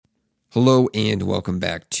Hello and welcome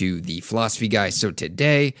back to the Philosophy Guy. So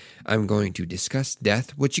today I'm going to discuss death,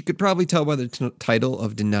 which you could probably tell by the title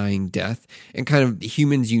of Denying Death, and kind of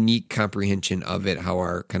humans' unique comprehension of it, how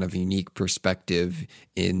our kind of unique perspective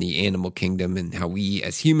in the animal kingdom and how we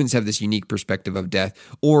as humans have this unique perspective of death,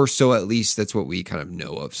 or so at least that's what we kind of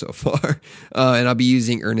know of so far. And I'll be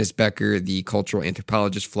using Ernest Becker, the cultural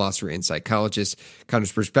anthropologist, philosopher, and psychologist, kind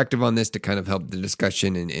of perspective on this to kind of help the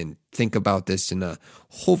discussion and think about this in a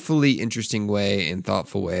hopefully interesting way and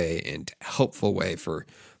thoughtful way and helpful way for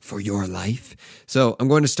your life. So I'm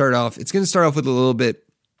going to start off. It's going to start off with a little bit,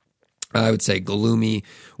 I would say, gloomy,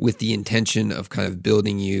 with the intention of kind of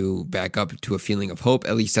building you back up to a feeling of hope.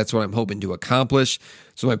 At least that's what I'm hoping to accomplish.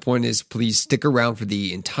 So my point is, please stick around for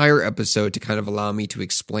the entire episode to kind of allow me to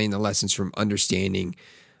explain the lessons from understanding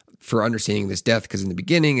this death, because in the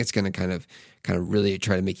beginning it's going to kind of really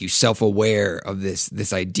try to make you self-aware of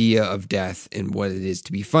this idea of death and what it is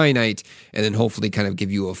to be finite, and then hopefully kind of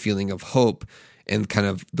give you a feeling of hope and kind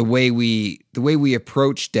of the way we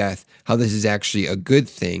approach death, how this is actually a good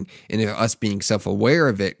thing, and if us being self-aware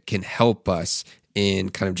of it can help us in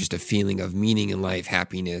kind of just a feeling of meaning in life,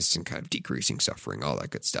 happiness, and kind of decreasing suffering, all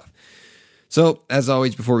that good stuff. So as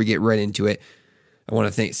always, before we get right into it, I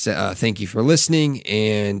want to thank you for listening,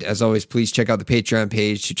 and as always, please check out the Patreon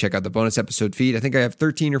page to check out the bonus episode feed. I think I have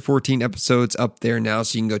 13 or 14 episodes up there now,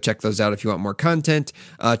 so you can go check those out if you want more content.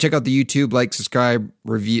 Check out the YouTube, subscribe,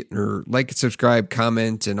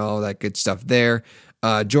 comment, and all that good stuff there.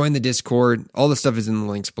 Join the Discord. All the stuff is in the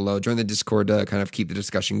links below. Join the Discord to kind of keep the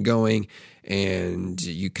discussion going. And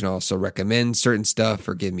you can also recommend certain stuff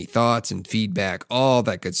or give me thoughts and feedback, all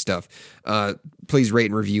that good stuff. Please rate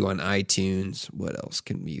and review on iTunes. What else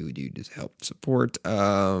can you do to help support?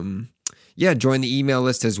 Join the email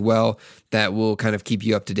list as well. That will kind of keep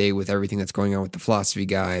you up to date with everything that's going on with the Philosophy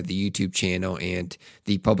Guy, the YouTube channel, and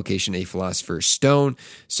the publication A Philosopher's Stone.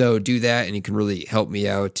 So do that, and you can really help me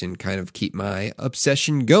out and kind of keep my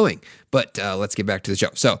obsession going. But let's get back to the show.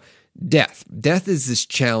 So death. Death is this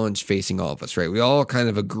challenge facing all of us, right? We all kind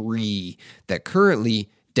of agree that currently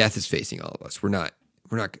death is facing all of us. We're not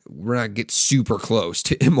get super close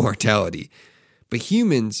to immortality. But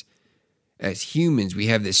as humans, we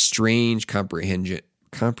have this strange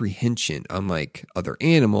comprehension, unlike other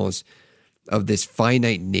animals, of this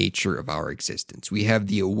finite nature of our existence. We have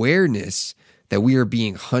the awareness that we are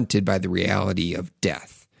being hunted by the reality of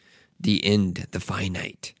death, the end, the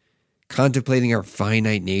finite. Contemplating our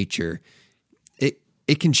finite nature,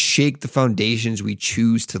 it can shake the foundations we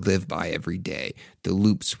choose to live by every day, the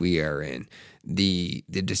loops we are in, the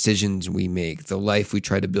decisions we make, the life we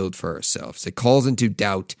try to build for ourselves. It calls into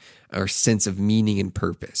doubt our sense of meaning and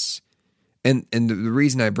purpose. And the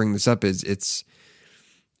reason I bring this up is it's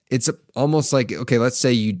almost like, okay, let's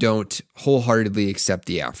say you don't wholeheartedly accept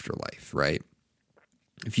the afterlife, right?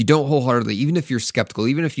 If you don't wholeheartedly, even if you're skeptical,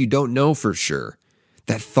 even if you don't know for sure,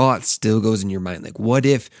 that thought still goes in your mind. Like, what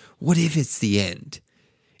if it's the end?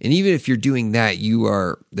 And even if you're doing that,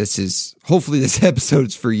 hopefully this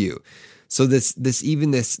episode's for you. So this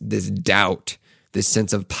doubt, this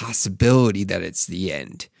sense of possibility that it's the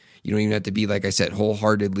end. You don't even have to be, like I said,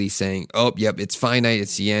 wholeheartedly saying, oh, yep, it's finite,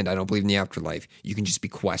 it's the end, I don't believe in the afterlife. You can just be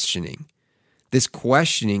questioning. This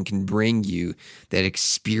questioning can bring you that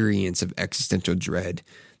experience of existential dread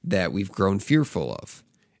that we've grown fearful of.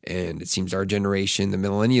 And it seems our generation, the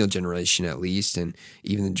millennial generation at least, and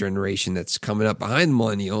even the generation that's coming up behind the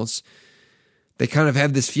millennials, they kind of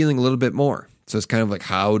have this feeling a little bit more. So it's kind of like,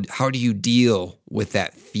 how do you deal with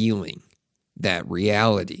that feeling, that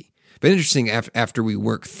reality? But interesting, after we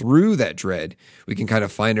work through that dread, we can kind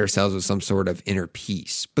of find ourselves with some sort of inner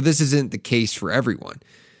peace. But this isn't the case for everyone.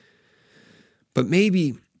 But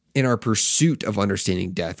maybe in our pursuit of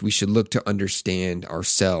understanding death, we should look to understand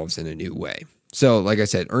ourselves in a new way. So, like I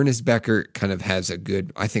said, Ernest Becker kind of has I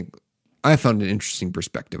found an interesting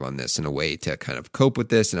perspective on this in a way to kind of cope with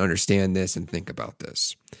this and understand this and think about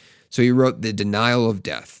this. So he wrote The Denial of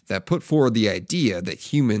Death, that put forward the idea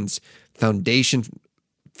that humans'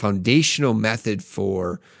 foundational method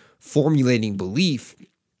for formulating belief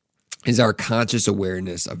is our conscious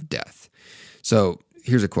awareness of death. So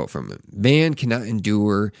here's a quote from him. Man cannot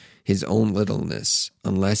endure his own littleness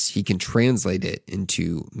unless he can translate it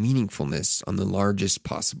into meaningfulness on the largest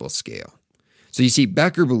possible scale. So you see,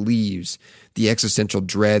 Becker believes the existential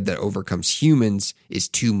dread that overcomes humans is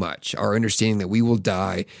too much. Our understanding that we will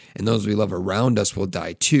die and those we love around us will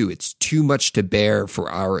die too. It's too much to bear for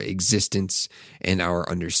our existence and our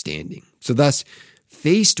understanding. So thus,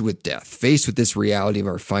 faced with death, faced with this reality of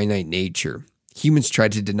our finite nature, humans try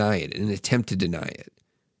to deny it in an attempt to deny it.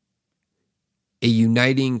 a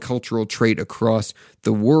uniting cultural trait across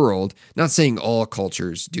the world. Not saying all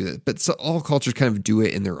cultures do that, but all cultures kind of do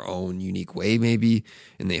it in their own unique way, maybe,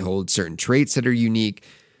 and they hold certain traits that are unique.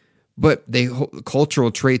 But they hold cultural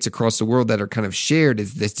traits across the world that are kind of shared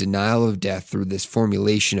is this denial of death through this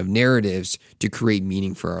formulation of narratives to create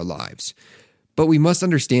meaning for our lives. But we must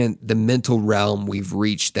understand the mental realm we've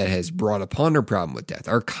reached that has brought upon our problem with death.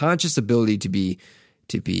 Our conscious ability to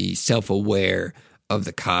be self-aware of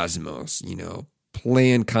the cosmos,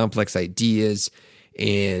 plan complex ideas,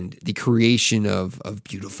 and the creation of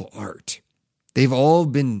beautiful art. They've all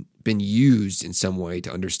been used in some way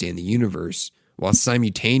to understand the universe while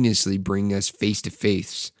simultaneously bringing us face to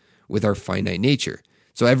face with our finite nature.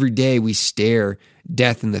 So every day we stare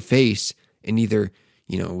death in the face and either,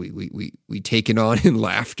 we take it on in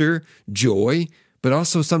laughter, joy, but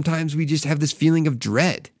also sometimes we just have this feeling of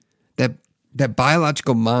dread. That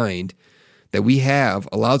biological mind that we have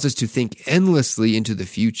allows us to think endlessly into the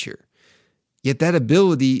future. Yet that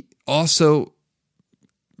ability also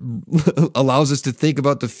allows us to think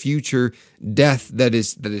about the future death that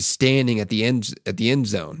is standing at the end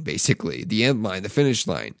zone, basically, the end line, the finish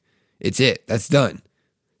line. It's it. That's done.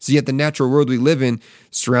 So yet the natural world we live in,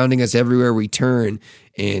 surrounding us everywhere we turn,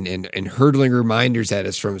 and hurtling reminders at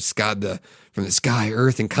us from the sky,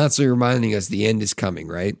 earth, and constantly reminding us the end is coming,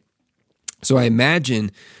 right? So I imagine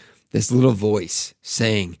this little voice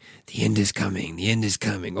saying, the end is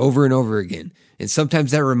coming, over and over again. And sometimes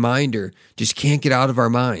that reminder just can't get out of our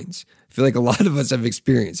minds. I feel like a lot of us have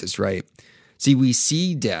experienced this, right? See, we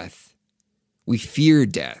see death, we fear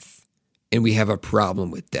death, and we have a problem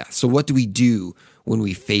with death. So what do we do when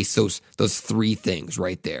we face those three things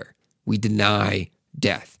right there? We deny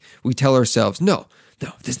death. We tell ourselves, no,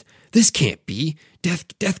 this can't be.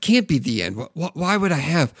 Death can't be the end. Why would I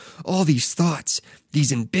have all these thoughts,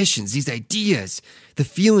 these ambitions, these ideas, the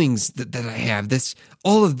feelings that I have,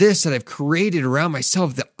 all of this that I've created around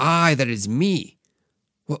myself, the I that is me?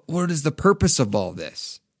 What is the purpose of all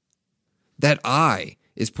this? That I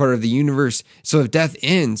is part of the universe. So if death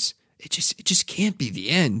ends, it just can't be the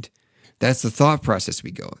end. That's the thought process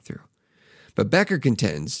we go through. But Becker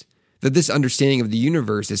contends that this understanding of the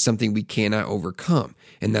universe is something we cannot overcome,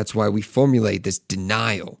 and that's why we formulate this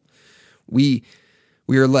denial. We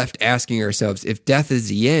are left asking ourselves, if death is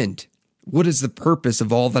the end, what is the purpose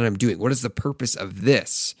of all that I'm doing? What is the purpose of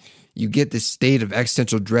this? You get this state of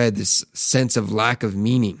existential dread, this sense of lack of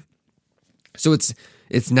meaning. So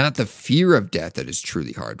it's not the fear of death that is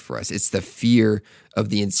truly hard for us. It's the fear of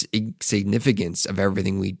the insignificance of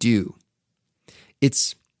everything we do.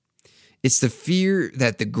 It's the fear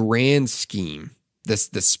that the grand scheme, the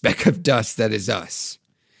speck of dust that is us,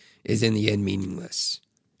 is in the end meaningless.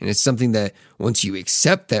 And it's something that once you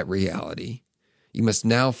accept that reality, you must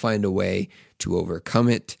now find a way to overcome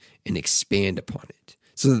it and expand upon it.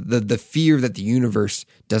 So the fear that the universe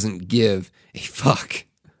doesn't give a fuck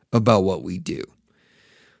about what we do.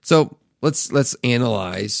 So let's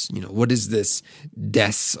analyze, what is this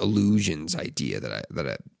death's illusions idea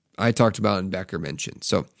that I talked about and Becker mentioned.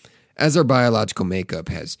 So as our biological makeup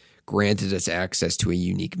has granted us access to a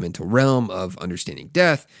unique mental realm of understanding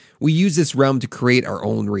death, we use this realm to create our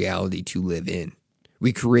own reality to live in.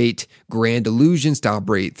 We create grand illusions to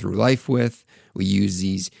operate through life with. We use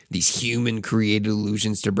these human created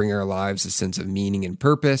illusions to bring our lives a sense of meaning and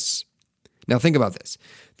purpose. Now think about this.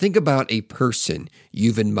 Think about a person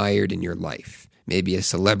you've admired in your life. Maybe a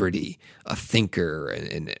celebrity, a thinker,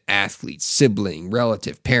 an athlete, sibling,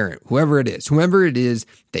 relative, parent, whoever it is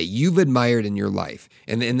that you've admired in your life.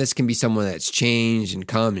 And this can be someone that's changed and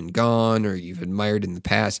come and gone, or you've admired in the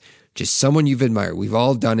past, just someone you've admired. We've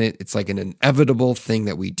all done it. It's like an inevitable thing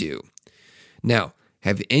that we do. Now,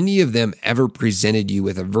 have any of them ever presented you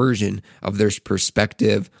with a version of their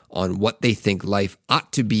perspective on what they think life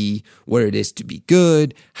ought to be, what it is to be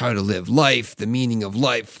good, how to live life, the meaning of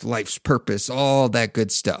life, life's purpose, all that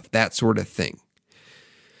good stuff, that sort of thing?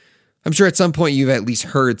 I'm sure at some point you've at least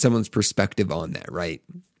heard someone's perspective on that, right?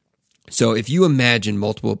 So if you imagine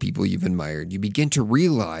multiple people you've admired, you begin to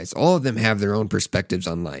realize all of them have their own perspectives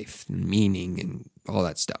on life and meaning and all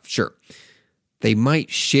that stuff. Sure. They might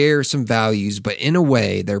share some values, but in a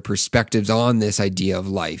way, their perspectives on this idea of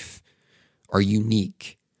life are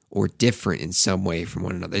unique or different in some way from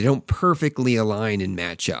one another. They don't perfectly align and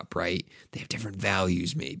match up, right? They have different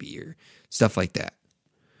values maybe or stuff like that.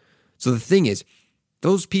 So the thing is,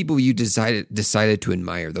 those people you decided to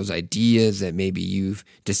admire, those ideas that maybe you've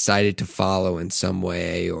decided to follow in some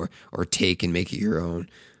way or take and make it your own,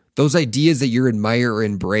 Those ideas that you admire or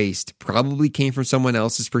embraced probably came from someone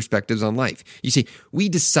else's perspectives on life. You see, we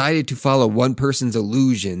decided to follow one person's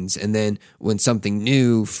illusions, and then when something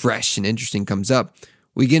new, fresh, and interesting comes up,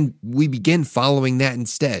 we begin following that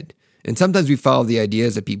instead. And sometimes we follow the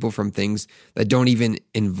ideas of people from things that don't even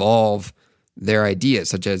involve their ideas,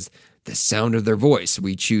 such as the sound of their voice.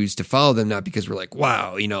 We choose to follow them not because we're like,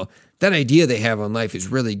 wow, that idea they have on life is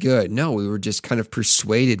really good. No, we were just kind of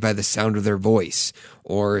persuaded by the sound of their voice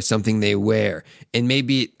or something they wear. And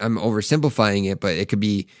maybe I'm oversimplifying it, but it could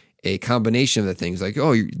be a combination of the things like,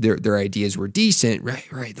 oh, their ideas were decent.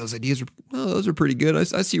 Right. Those ideas those are pretty good.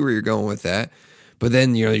 I see where you're going with that. But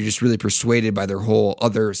then, you're just really persuaded by their whole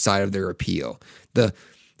other side of their appeal.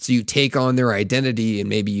 So you take on their identity and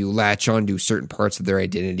maybe you latch on to certain parts of their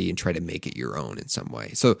identity and try to make it your own in some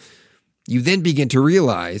way. So you then begin to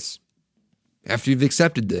realize, after you've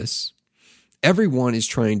accepted this, everyone is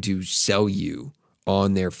trying to sell you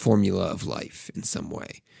on their formula of life in some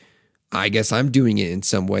way. I guess I'm doing it in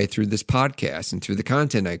some way through this podcast and through the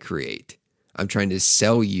content I create. I'm trying to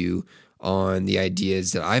sell you on the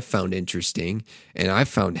ideas that I've found interesting and I've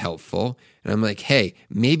found helpful. And I'm like, hey,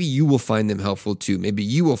 maybe you will find them helpful too. Maybe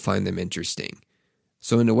you will find them interesting.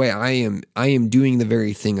 So in a way, I am doing the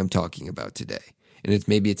very thing I'm talking about today. And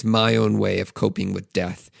it's my own way of coping with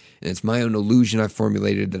death. And it's my own illusion I've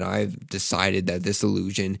formulated that I've decided that this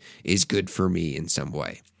illusion is good for me in some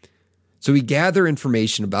way. So we gather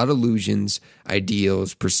information about illusions,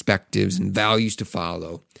 ideals, perspectives, and values to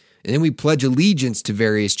follow. And then we pledge allegiance to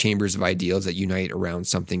various chambers of ideals that unite around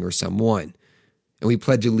something or someone. And we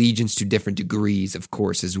pledge allegiance to different degrees, of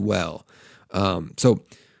course, as well. So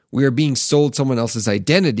we are being sold someone else's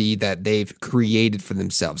identity that they've created for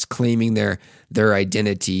themselves, claiming their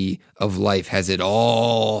identity of life has it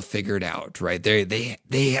all figured out, right? They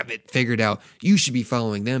have it figured out. You should be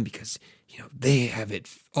following them because they have it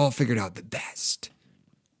all figured out the best.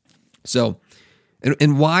 So,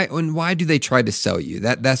 and why do they try to sell you?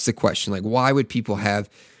 That's the question. Like, why would people have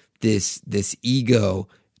this ego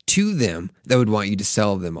to them that would want you to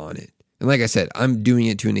sell them on it? And like I said, I'm doing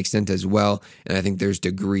it to an extent as well. And I think there's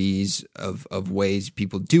degrees of ways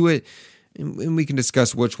people do it. And we can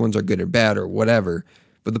discuss which ones are good or bad or whatever.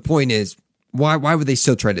 But the point is, why would they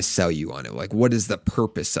still try to sell you on it? Like, what is the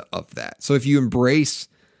purpose of that? So if you embrace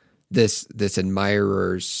this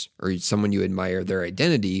admirer's or someone you admire their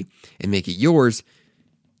identity and make it yours,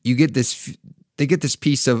 they get this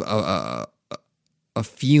piece of a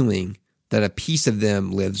feeling that a piece of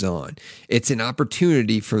them lives on. It's an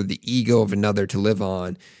opportunity for the ego of another to live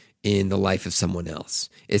on in the life of someone else.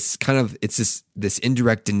 It's this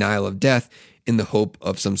indirect denial of death in the hope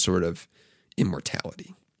of some sort of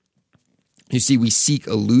immortality. You see, we seek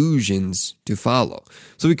illusions to follow.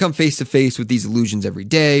 So we come face to face with these illusions every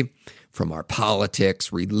day from our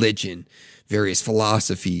politics, religion, various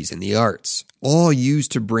philosophies, and the arts, all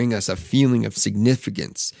used to bring us a feeling of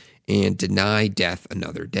significance and deny death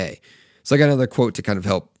another day. So I got another quote to kind of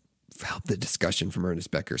help the discussion from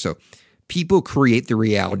Ernest Becker. So people create the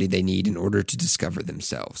reality they need in order to discover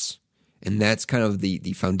themselves. And that's kind of the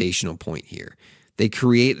foundational point here. They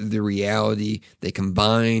create the reality, they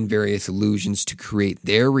combine various illusions to create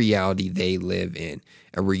their reality they live in,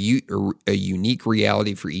 a unique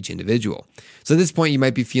reality for each individual. So at this point, you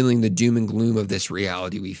might be feeling the doom and gloom of this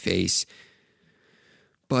reality we face,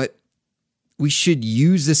 but we should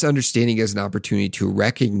use this understanding as an opportunity to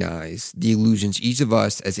recognize the illusions each of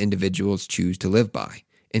us as individuals choose to live by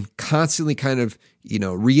and constantly kind of,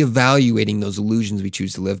 reevaluating those illusions we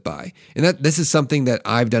choose to live by. And this is something that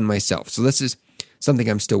I've done myself. So this is something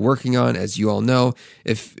I'm still working on. As you all know,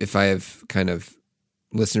 if I have kind of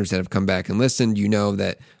listeners that have come back and listened, you know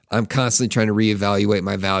that I'm constantly trying to reevaluate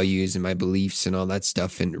my values and my beliefs and all that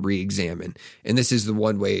stuff and re-examine. And this is the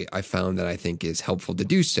one way I found that I think is helpful to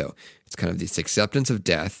do so. It's kind of this acceptance of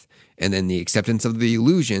death and then the acceptance of the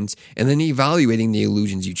illusions and then evaluating the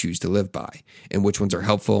illusions you choose to live by and which ones are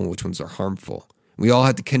helpful and which ones are harmful. We all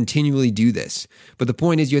have to continually do this. But the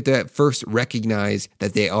point is you have to first recognize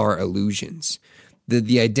that they are illusions.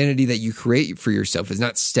 The identity that you create for yourself is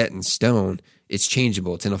not set in stone. It's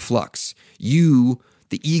changeable. It's in a flux. The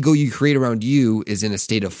ego you create around you is in a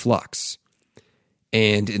state of flux.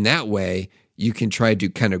 And in that way, you can try to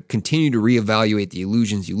kind of continue to reevaluate the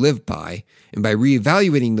illusions you live by. And by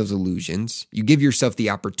reevaluating those illusions, you give yourself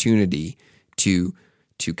the opportunity to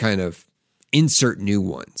kind of insert new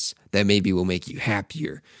ones that maybe will make you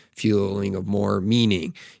happier, feeling of more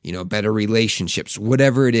meaning, better relationships,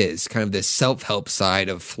 whatever it is, kind of this self-help side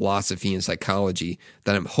of philosophy and psychology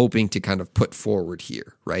that I'm hoping to kind of put forward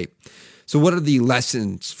here, right? So what are the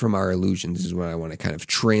lessons from our illusions is what I want to kind of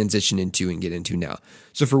transition into and get into now.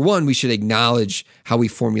 So for one, we should acknowledge how we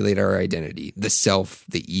formulate our identity, the self,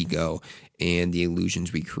 the ego, and the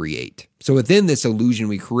illusions we create. So within this illusion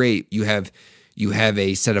we create, you have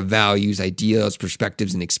a set of values, ideas,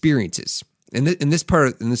 perspectives, and experiences. And in this part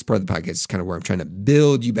of the podcast is kind of where I'm trying to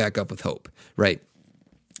build you back up with hope, right?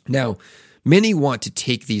 Now, many want to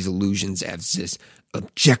take these illusions as this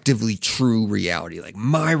objectively true reality. Like,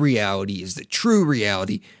 my reality is the true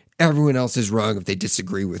reality. Everyone else is wrong if they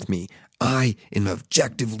disagree with me. I am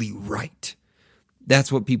objectively right. That's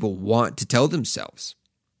what people want to tell themselves.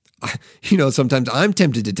 Sometimes I'm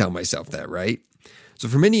tempted to tell myself that, right? So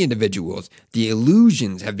for many individuals, the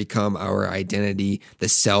illusions have become our identity, the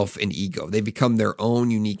self, and ego. They become their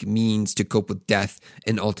own unique means to cope with death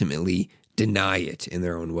and ultimately deny it in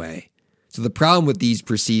their own way. So the problem with these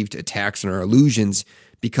perceived attacks on our illusions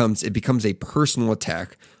becomes a personal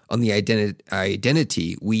attack on the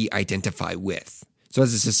identity we identify with. So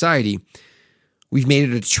as a society, we've made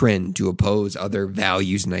it a trend to oppose other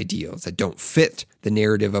values and ideals that don't fit the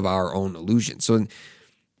narrative of our own illusions. So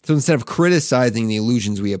instead of criticizing the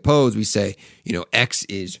illusions we oppose, we say, X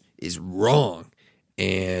is wrong.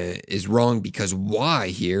 And is wrong because Y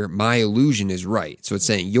here, my illusion is right. So it's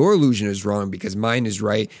saying your illusion is wrong because mine is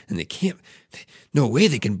right, and no way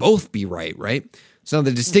they can both be right, right? So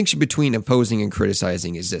the distinction between opposing and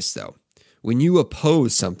criticizing is this, though. When you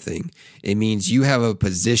oppose something, it means you have a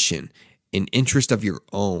position, an interest of your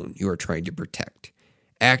own you are trying to protect.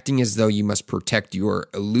 Acting as though you must protect your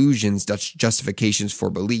illusions, justifications for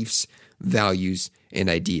beliefs, values, and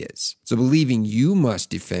ideas. So believing you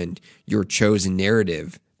must defend your chosen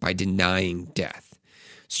narrative by denying death.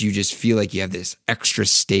 So you just feel like you have this extra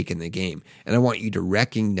stake in the game. And I want you to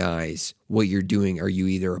recognize what you're doing. Are you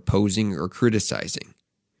either opposing or criticizing?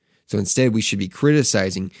 So instead, we should be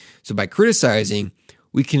criticizing. So by criticizing,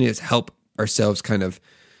 we can just help ourselves kind of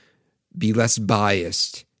be less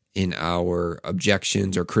biased in our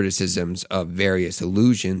objections or criticisms of various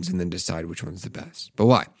illusions and then decide which one's the best. But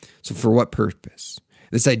why? So for what purpose?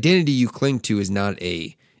 This identity you cling to is not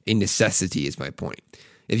a necessity, is my point.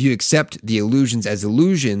 If you accept the illusions as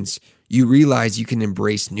illusions, you realize you can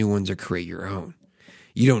embrace new ones or create your own.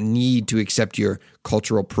 You don't need to accept your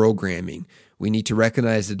cultural programming. We need to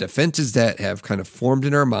recognize the defenses that have kind of formed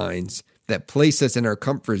in our minds that place us in our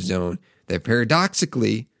comfort zone that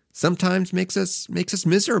paradoxically sometimes makes us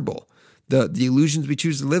miserable. The illusions we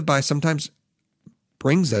choose to live by sometimes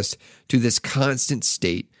brings us to this constant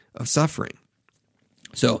state of suffering.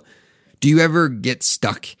 So, do you ever get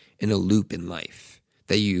stuck in a loop in life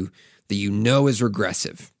that you know is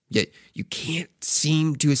regressive, yet you can't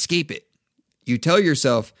seem to escape it? You tell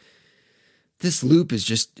yourself, this loop is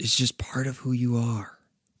just part of who you are.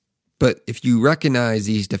 But if you recognize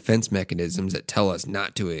these defense mechanisms that tell us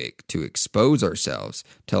not to expose ourselves,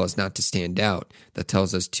 tell us not to stand out, that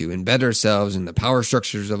tells us to embed ourselves in the power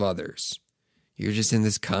structures of others, you're just in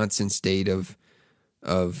this constant state of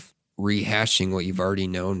rehashing what you've already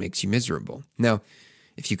known makes you miserable. Now,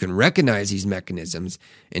 if you can recognize these mechanisms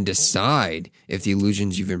and decide if the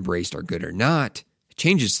illusions you've embraced are good or not, it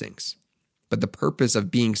changes things. But the purpose of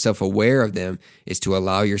being self-aware of them is to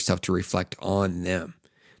allow yourself to reflect on them.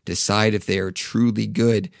 Decide if they are truly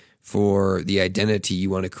good for the identity you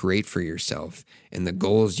want to create for yourself and the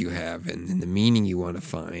goals you have and the meaning you want to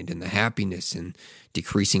find and the happiness and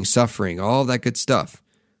decreasing suffering, all that good stuff.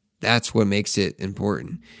 That's what makes it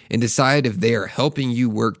important. And decide if they are helping you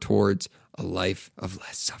work towards a life of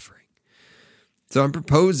less suffering. So I'm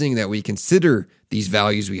proposing that we consider these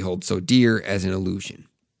values we hold so dear as an illusion.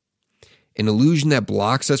 An illusion that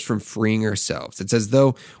blocks us from freeing ourselves. It's as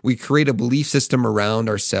though we create a belief system around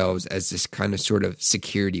ourselves as this kind of sort of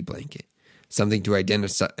security blanket, something to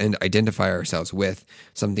identify ourselves with,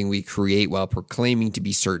 something we create while proclaiming to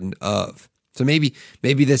be certain of. So maybe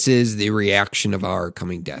this is the reaction of our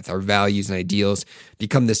coming death. Our values and ideals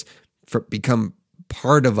become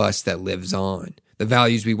part of us that lives on. The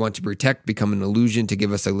values we want to protect become an illusion to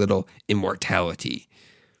give us a little immortality.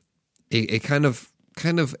 It kind of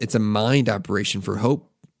it's a mind operation for hope,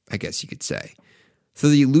 I guess you could say. So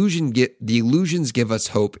the illusions give us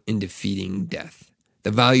hope in defeating death. The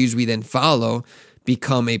values we then follow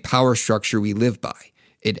become a power structure we live by.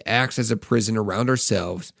 It acts as a prison around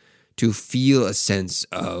ourselves to feel a sense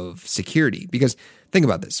of security. Because think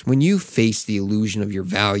about this. When you face the illusion of your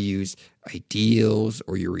values, ideals,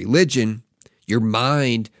 or your religion, your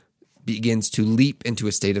mind begins to leap into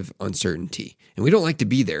a state of uncertainty. And we don't like to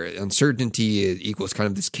be there. Uncertainty equals kind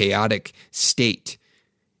of this chaotic state.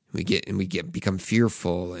 We become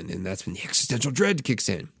fearful, and that's when the existential dread kicks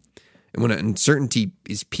in. And when uncertainty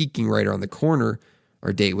is peaking right around the corner,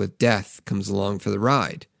 our date with death comes along for the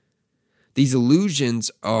ride. These illusions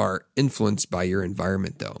are influenced by your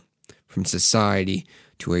environment, though, from society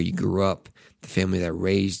to where you grew up, the family that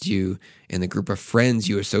raised you, and the group of friends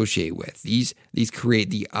you associate with. These create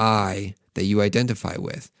the I that you identify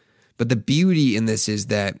with. But the beauty in this is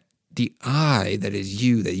that the I that is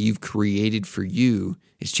you, that you've created for you,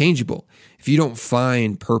 is changeable. If you don't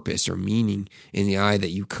find purpose or meaning in the I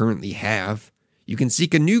that you currently have, you can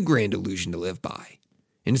seek a new grand illusion to live by.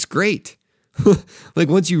 And it's great. Like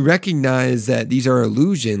once you recognize that these are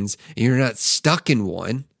illusions and you're not stuck in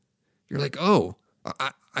one, you're like, oh,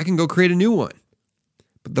 I can go create a new one.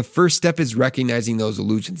 But the first step is recognizing those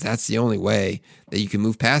illusions. That's the only way that you can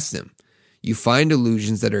move past them. You find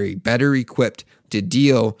illusions that are better equipped to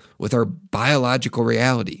deal with our biological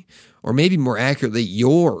reality, or maybe more accurately,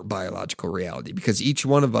 your biological reality, because each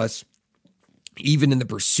one of us, even in the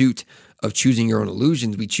pursuit of choosing your own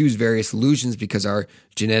illusions, we choose various illusions because our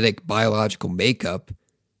genetic biological makeup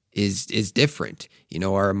is different. You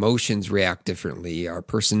know, our emotions react differently. Our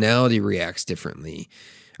personality reacts differently.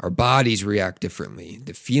 Our bodies react differently.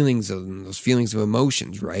 Those feelings of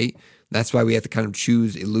emotions, right? That's why we have to kind of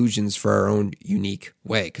choose illusions for our own unique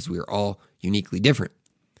way, because we are all uniquely different.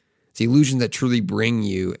 It's the illusions that truly bring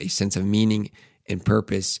you a sense of meaning and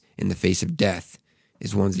purpose in the face of death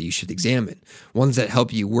is ones that you should examine. Ones that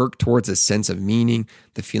help you work towards a sense of meaning,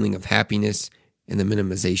 the feeling of happiness, and the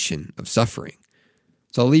minimization of suffering.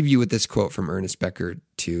 So I'll leave you with this quote from Ernest Becker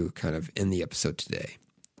to kind of end the episode today,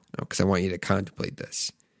 because I want you to contemplate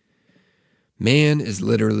this. Man is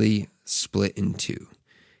literally split in two.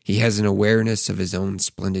 He has an awareness of his own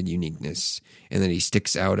splendid uniqueness, and that he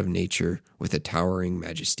sticks out of nature with a towering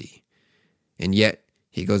majesty. And yet,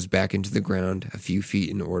 he goes back into the ground a few feet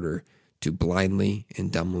in order to blindly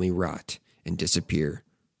and dumbly rot and disappear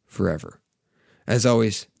forever. As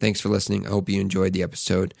always, thanks for listening. I hope you enjoyed the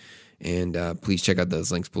episode, and please check out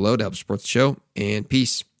those links below to help support the show, and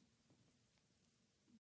peace.